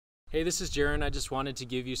Hey, this is Jaron. I just wanted to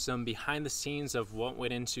give you some behind the scenes of what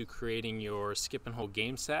went into creating your skip and hold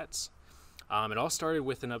game sets. It all started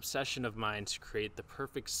with an obsession of mine to create the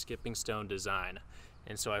perfect skipping stone design.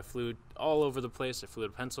 And so I flew all over the place. I flew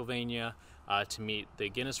to Pennsylvania to meet the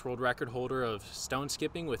Guinness World Record holder of stone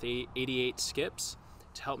skipping with 88 skips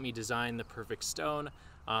to help me design the perfect stone.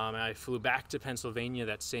 I flew back to Pennsylvania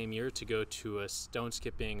that same year to go to a stone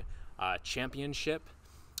skipping championship.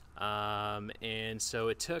 And so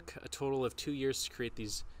it took a total of 2 years to create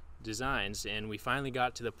these designs, and we finally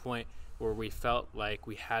got to the point where we felt like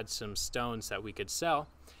we had some stones that we could sell.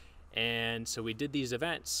 And so we did these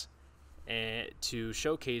events to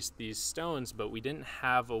showcase these stones, but we didn't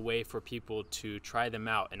have a way for people to try them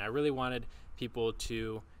out, and I really wanted people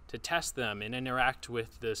to test them and interact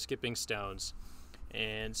with the skipping stones.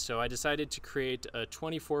 And so I decided to create a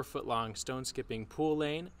 24-foot long stone skipping pool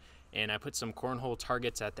lane, and I put some cornhole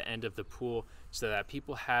targets at the end of the pool so that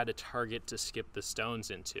people had a target to skip the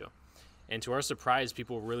stones into. And to our surprise,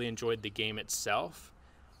 people really enjoyed the game itself,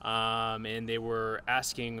 and they were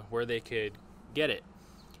asking where they could get it.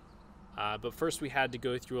 But first we had to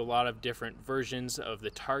go through a lot of different versions of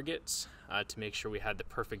the targets to make sure we had the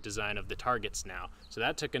perfect design of the targets now. So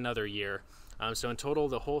that took another year. So in total,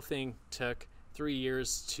 the whole thing took 3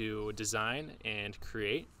 years to design and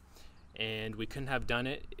create. And we couldn't have done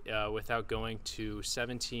it without going to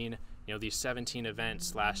these 17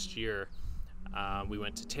 events last year. We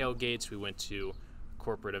went to tailgates, we went to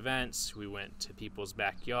corporate events, we went to people's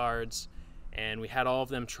backyards, and we had all of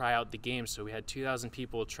them try out the game. So we had 2,000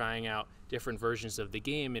 people trying out different versions of the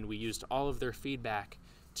game, and we used all of their feedback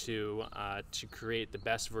to create the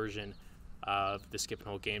best version of the skip and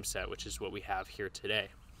hold game set, which is what we have here today.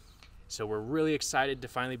 So we're really excited to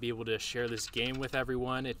finally be able to share this game with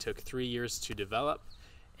everyone. It took 3 years to develop.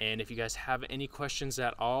 And if you guys have any questions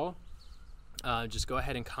at all, just go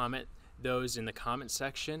ahead and comment those in the comment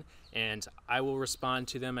section, and I will respond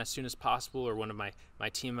to them as soon as possible, or one of my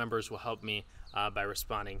team members will help me by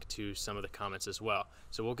responding to some of the comments as well.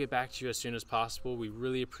 So we'll get back to you as soon as possible. We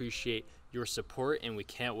really appreciate your support, and we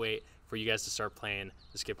can't wait for you guys to start playing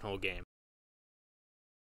the skip and hold game.